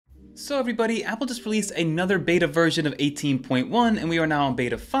So everybody, Apple just released another beta version of 18.1 and we are now on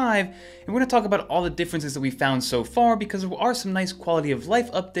beta 5, and we're going to talk about all the differences that we found so far because there are some nice quality of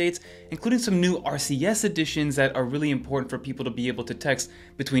life updates, including some new RCS additions that are really important for people to be able to text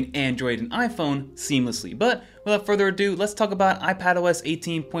between Android and iPhone seamlessly. But without further ado, let's talk about iPadOS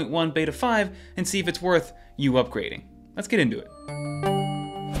 18.1 beta 5 and see if it's worth you upgrading. Let's get into it.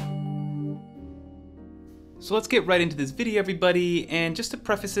 So let's get right into this video, everybody, and just to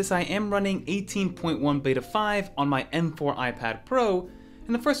preface this, I am running 18.1 beta 5 on my M4 iPad Pro,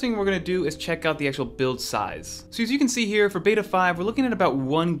 and the first thing we're going to do is check out the actual build size. So as you can see here, for beta 5, we're looking at about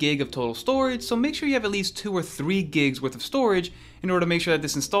 1 gig of total storage, so make sure you have at least 2 or 3 gigs worth of storage in order to make sure that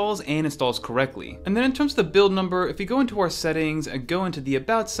this installs and installs correctly. And then in terms of the build number, if we go into our settings and go into the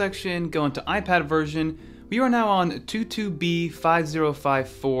About section, go into iPad version, we are now on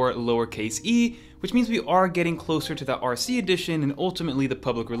 22B5054 lowercase e, which means we are getting closer to the RC edition and ultimately the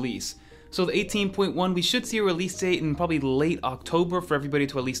public release. So the 18.1, we should see a release date in probably late October for everybody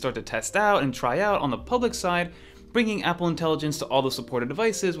to at least start to test out and try out on the public side, bringing Apple Intelligence to all the supported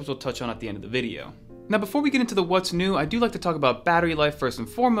devices, which we'll touch on at the end of the video. Now before we get into the what's new, I do like to talk about battery life first and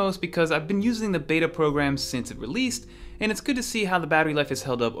foremost because I've been using the beta program since it released, and it's good to see how the battery life has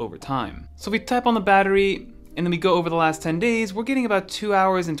held up over time. So if we tap on the battery, and then we go over the last 10 days, we're getting about 2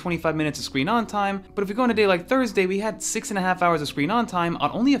 hours and 25 minutes of screen on time, but if we go on a day like Thursday, we had 6.5 hours of screen on time on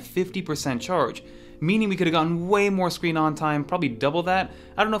only a 50% charge, meaning we could have gotten way more screen on time, probably double that.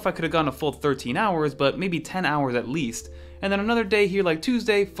 I don't know if I could have gotten a full 13 hours, but maybe 10 hours at least. And then another day here like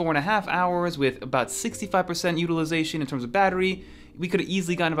Tuesday, 4.5 hours with about 65% utilization in terms of battery. We could have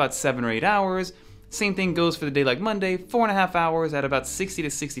easily gotten about 7 or 8 hours. Same thing goes for the day like Monday, 4.5 hours at about 60 to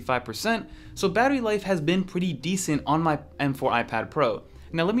 65%. So battery life has been pretty decent on my M4 iPad Pro.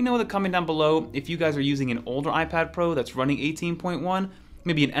 Now let me know in the comment down below if you guys are using an older iPad Pro that's running 18.1,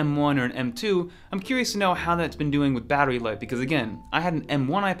 maybe an M1 or an M2. I'm curious to know how that's been doing with battery life because again, I had an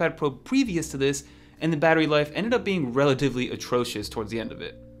M1 iPad Pro previous to this and the battery life ended up being relatively atrocious towards the end of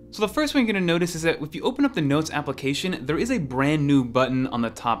it. So the first thing you're going to notice is that if you open up the Notes application, there is a brand new button on the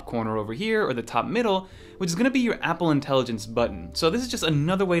top corner over here, or the top middle, which is going to be your Apple Intelligence button. So this is just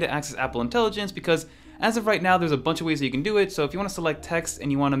another way to access Apple Intelligence because as of right now, there's a bunch of ways that you can do it. So if you want to select text and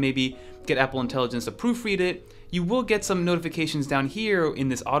you want to maybe get Apple Intelligence to proofread it, you will get some notifications down here in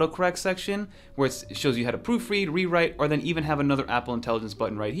this autocorrect section where it shows you how to proofread, rewrite, or then even have another Apple Intelligence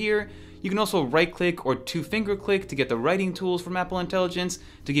button right here. You can also right click or 2-finger click to get the writing tools from Apple Intelligence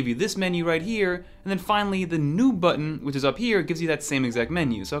to give you this menu right here. And then finally the new button, which is up here, gives you that same exact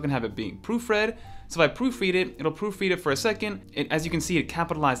menu. So I can have it being proofread. So if I proofread it, it'll proofread it for a second. As you can see, it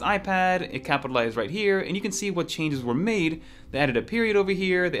capitalized iPad, it capitalized right here, and you can see what changes were made. They added a period over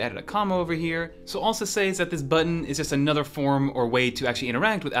here, they added a comma over here. So all to say is that this button is just another form or way to actually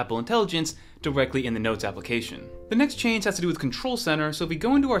interact with Apple Intelligence directly in the Notes application. The next change has to do with Control Center. So if we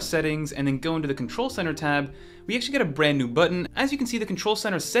go into our settings and then go into the Control Center tab, we actually get a brand new button. As you can see, the Control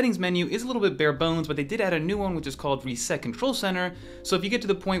Center settings menu is a little bit bare bones, but they did add a new one which is called Reset Control Center. So if you get to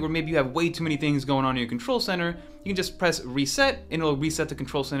the point where maybe you have way too many things going on in your Control Center, you can just press Reset and it'll reset the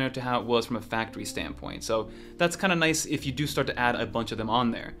Control Center to how it was from a factory standpoint. So that's kind of nice if you do start to add a bunch of them on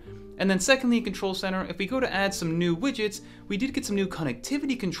there. And then secondly, in Control Center, if we go to add some new widgets, we did get some new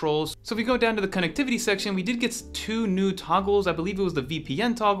connectivity controls. So if we go down to the connectivity section, we did get 2 new toggles. I believe it was the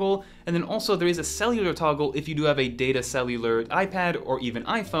VPN toggle, and then also there is a cellular toggle if you do have a data cellular iPad or even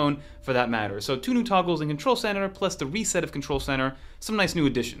iPhone for that matter. So 2 new toggles in Control Center plus the reset of Control Center, some nice new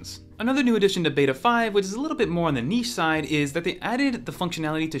additions. Another new addition to Beta 5, which is a little bit more on the niche side, is that they added the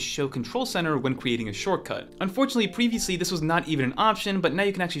functionality to show Control Center when creating a shortcut. Unfortunately, previously this was not even an option, but now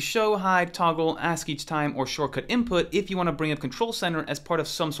you can actually show, hide, toggle, ask each time, or shortcut input if you want to bring up Control Center as part of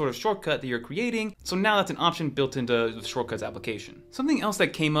some sort of shortcut that you're creating. So now that's an option built into the Shortcuts application. Something else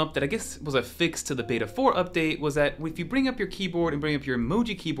that came up that I guess was a fix to the Beta 4 update was that if you bring up your keyboard and bring up your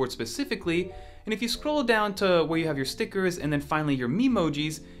Memoji Keyboard specifically, and if you scroll down to where you have your stickers and then finally your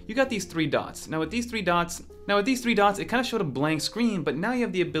Memojis, you got these 3 dots. Now with these 3 dots, it kind of showed a blank screen, but now you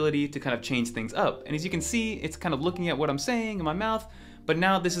have the ability to kind of change things up. And as you can see, it's kind of looking at what I'm saying in my mouth, but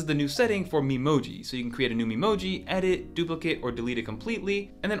now this is the new setting for Memoji. So you can create a new Memoji, edit, duplicate, or delete it completely.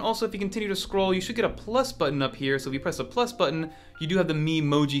 And then also if you continue to scroll, you should get a plus button up here. So if you press the plus button, you do have the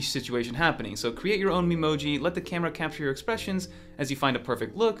Memoji situation happening. So create your own Memoji, let the camera capture your expressions as you find a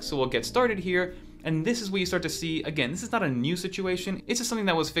perfect look. So we'll get started here. And this is where you start to see, again, this is not a new situation. It's just something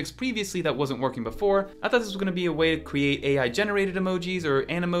that was fixed previously that wasn't working before. I thought this was gonna be a way to create AI generated emojis or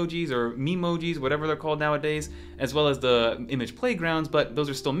animojis or memojis, whatever they're called nowadays. as well as the image playgrounds, but those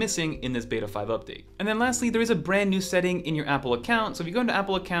are still missing in this beta 5 update. And then lastly, there is a brand new setting in your Apple account. So if you go into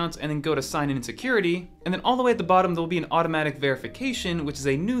Apple accounts and then go to sign in and security, and then all the way at the bottom, there will be an automatic verification, which is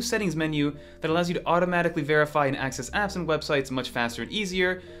a new settings menu that allows you to automatically verify and access apps and websites much faster and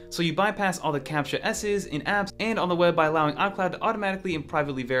easier. So you bypass all the CAPTCHA S's in apps and on the web by allowing iCloud to automatically and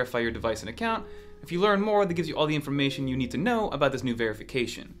privately verify your device and account. If you learn more, that gives you all the information you need to know about this new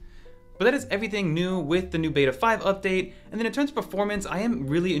verification. But that is everything new with the new Beta 5 update, and then in terms of performance, I am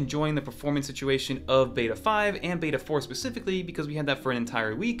really enjoying the performance situation of Beta 5 and Beta 4 specifically because we had that for an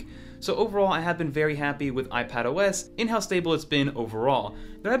entire week. So overall, I have been very happy with iPadOS and how stable it's been overall.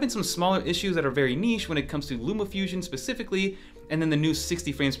 There have been some smaller issues that are very niche when it comes to LumaFusion specifically, and then the new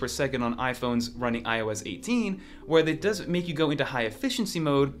 60 frames per second on iPhones running iOS 18, where it does make you go into high efficiency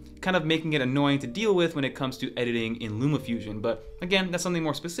mode, kind of making it annoying to deal with when it comes to editing in LumaFusion. But again, that's something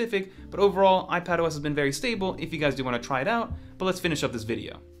more specific, but overall, iPadOS has been very stable if you guys do want to try it out, but let's finish up this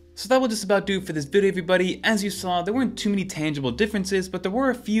video. So that will just about do for this video, everybody. As you saw, there weren't too many tangible differences, but there were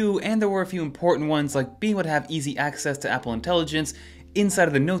a few, and there were a few important ones, like being able to have easy access to Apple Intelligence inside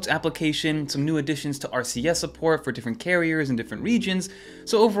of the Notes application, some new additions to RCS support for different carriers in different regions.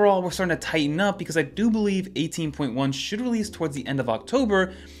 So overall, we're starting to tighten up because I do believe 18.1 should release towards the end of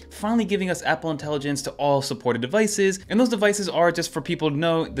October, finally giving us Apple Intelligence to all supported devices. And those devices are, just for people to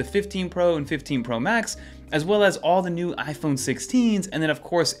know, the 15 Pro and 15 Pro Max, as well as all the new iPhone 16s, and then of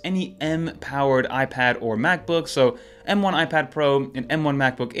course any M-powered iPad or MacBook. So M1 iPad Pro and M1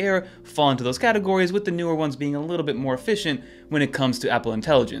 MacBook Air fall into those categories, with the newer ones being a little bit more efficient when it comes to Apple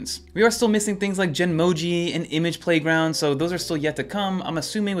Intelligence. We are still missing things like Genmoji and Image Playground, so those are still yet to come, I'm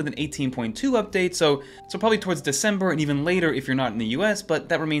assuming with an 18.2 update, so probably towards December and even later if you're not in the US, but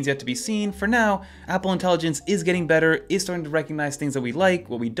that remains yet to be seen. For now, Apple Intelligence is getting better, is starting to recognize things that we like,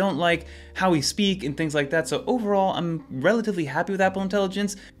 what we don't like, how we speak, and things like that. So overall, I'm relatively happy with Apple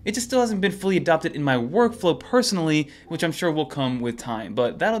Intelligence. It just still hasn't been fully adopted in my workflow personally, which I'm sure will come with time.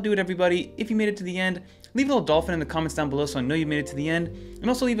 But that'll do it, everybody. If you made it to the end, leave a little dolphin in the comments down below so I know you made it to the end. And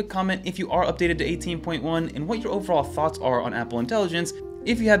also leave a comment if you are updated to 18.1 and what your overall thoughts are on Apple Intelligence.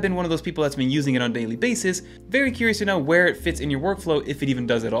 If you have been one of those people that's been using it on a daily basis, very curious to know where it fits in your workflow, if it even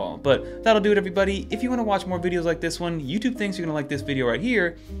does at all. But that'll do it, everybody. If you want to watch more videos like this one, YouTube thinks you're going to like this video right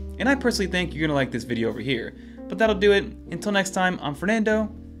here, and I personally think you're going to like this video over here. But that'll do it. Until next time, I'm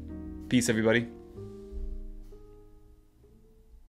Fernando. Peace, everybody.